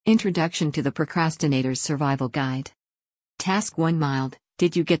Introduction to the Procrastinator's Survival Guide. Task 1 Mild.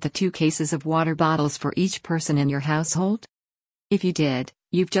 Did you get the 2 cases of water bottles for each person in your household? If you did,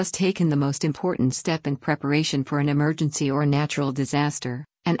 you've just taken the most important step in preparation for an emergency or natural disaster,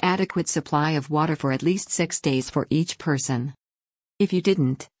 an adequate supply of water for at least 6 days for each person. If you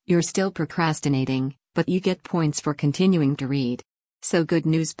didn't, you're still procrastinating, but you get points for continuing to read. So good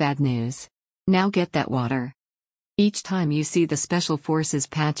news, bad news. Now get that water. Each time you see the Special Forces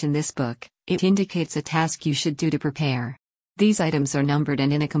patch in this book, it indicates a task you should do to prepare. These items are numbered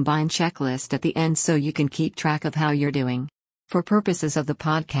and in a combined checklist at the end so you can keep track of how you're doing. For purposes of the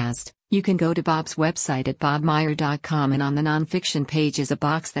podcast, you can go to Bob's website at bobmeyer.com, and on the nonfiction page is a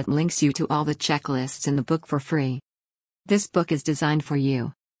box that links you to all the checklists in the book for free. This book is designed for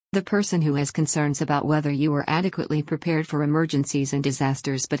you, the person who has concerns about whether you are adequately prepared for emergencies and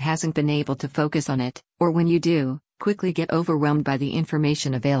disasters but hasn't been able to focus on it, or when you do, quickly get overwhelmed by the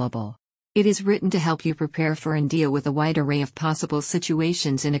information available. It is written to help you prepare for and deal with a wide array of possible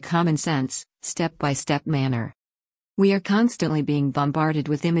situations in a common sense, step-by-step manner. We are constantly being bombarded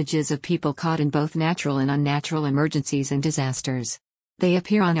with images of people caught in both natural and unnatural emergencies and disasters. They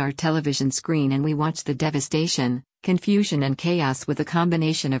appear on our television screen and we watch the devastation, confusion and chaos with a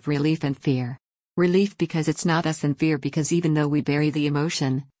combination of relief and fear. Relief because it's not us, and fear because even though we bury the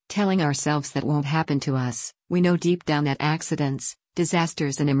emotion, telling ourselves that won't happen to us, we know deep down that accidents,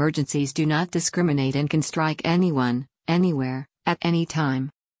 disasters and emergencies do not discriminate and can strike anyone, anywhere, at any time.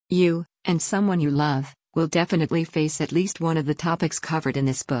 You, and someone you love, will definitely face at least one of the topics covered in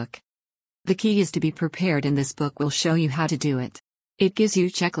this book. The key is to be prepared, and this book will show you how to do it. It gives you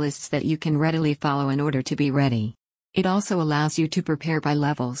checklists that you can readily follow in order to be ready. It also allows you to prepare by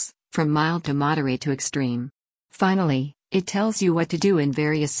levels, from mild to moderate to extreme. Finally, it tells you what to do in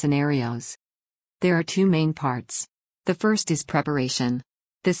various scenarios. There are 2 main parts. The first is preparation.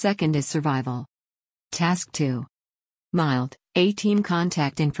 The second is survival. Task 2. Mild. A-team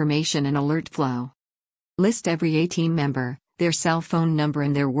contact information and alert flow. List every A-team member, their cell phone number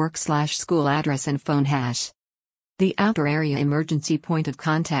and their work/school address and phone hash. The outer area emergency point of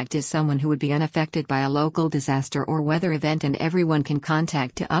contact is someone who would be unaffected by a local disaster or weather event, and everyone can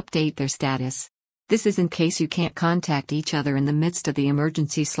contact to update their status. This is in case you can't contact each other in the midst of the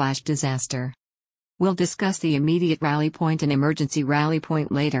emergency/disaster. We'll discuss the immediate rally point and emergency rally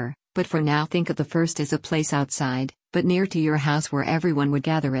point later, but for now think of the first as a place outside, but near to your house where everyone would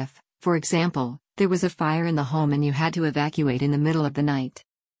gather if, for example, there was a fire in the home and you had to evacuate in the middle of the night.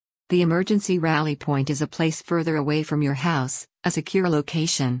 The emergency rally point is a place further away from your house, a secure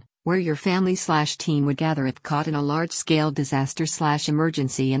location, where your family/team would gather if caught in a large-scale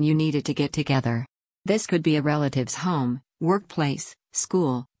disaster/emergency and you needed to get together. This could be a relative's home, workplace,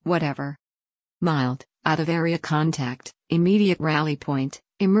 school, whatever. Mild, out-of-area contact, immediate rally point,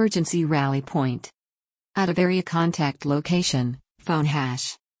 emergency rally point. Out-of-area contact location, phone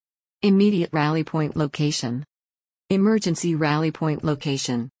hash. Immediate rally point location. Emergency rally point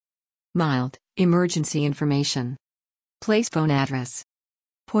location. Mild, emergency information. Place phone address.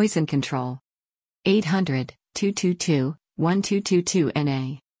 Poison control. 800-222-1222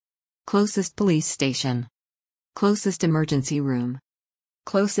 NA. Closest police station. Closest emergency room.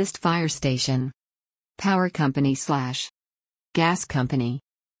 Closest fire station. Power company / gas company.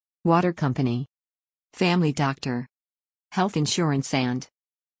 Water company. Family doctor. Health insurance and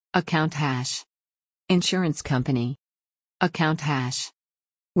account hash. Insurance company. Account hash.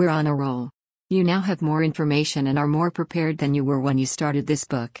 We're on a roll. You now have more information and are more prepared than you were when you started this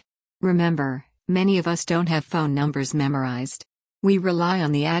book. Remember, many of us don't have phone numbers memorized. We rely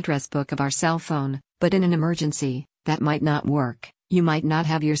on the address book of our cell phone, but in an emergency, that might not work. You might not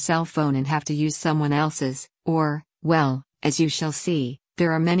have your cell phone and have to use someone else's, or, well, as you shall see,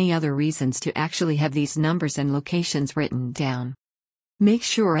 there are many other reasons to actually have these numbers and locations written down. Make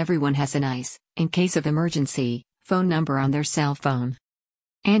sure everyone has a nice, in case of emergency, phone number on their cell phone.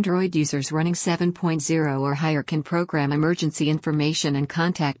 Android users running 7.0 or higher can program emergency information and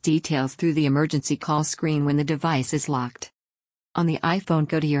contact details through the emergency call screen when the device is locked. On the iPhone,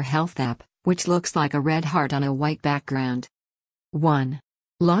 go to your Health app, which looks like a red heart on a white background. 1.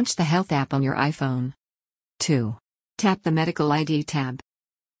 Launch the Health app on your iPhone. 2. Tap the Medical ID tab.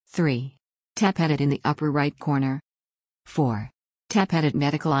 3. Tap Edit in the upper right corner. 4. Tap Edit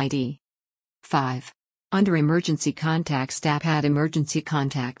Medical ID. 5. Under Emergency Contacts, tap Add Emergency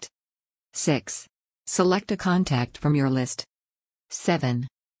Contact. 6. Select a contact from your list. 7.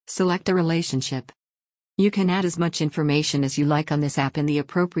 Select a relationship. You can add as much information as you like on this app in the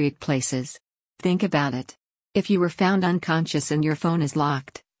appropriate places. Think about it. If you were found unconscious and your phone is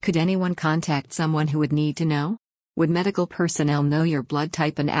locked, could anyone contact someone who would need to know? Would medical personnel know your blood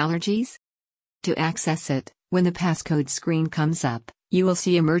type and allergies? To access it, when the passcode screen comes up, you will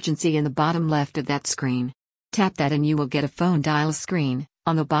see emergency in the bottom left of that screen. Tap that and you will get a phone dial screen.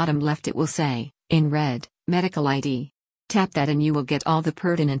 On the bottom left it will say, in red, medical ID. Tap that and you will get all the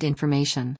pertinent information.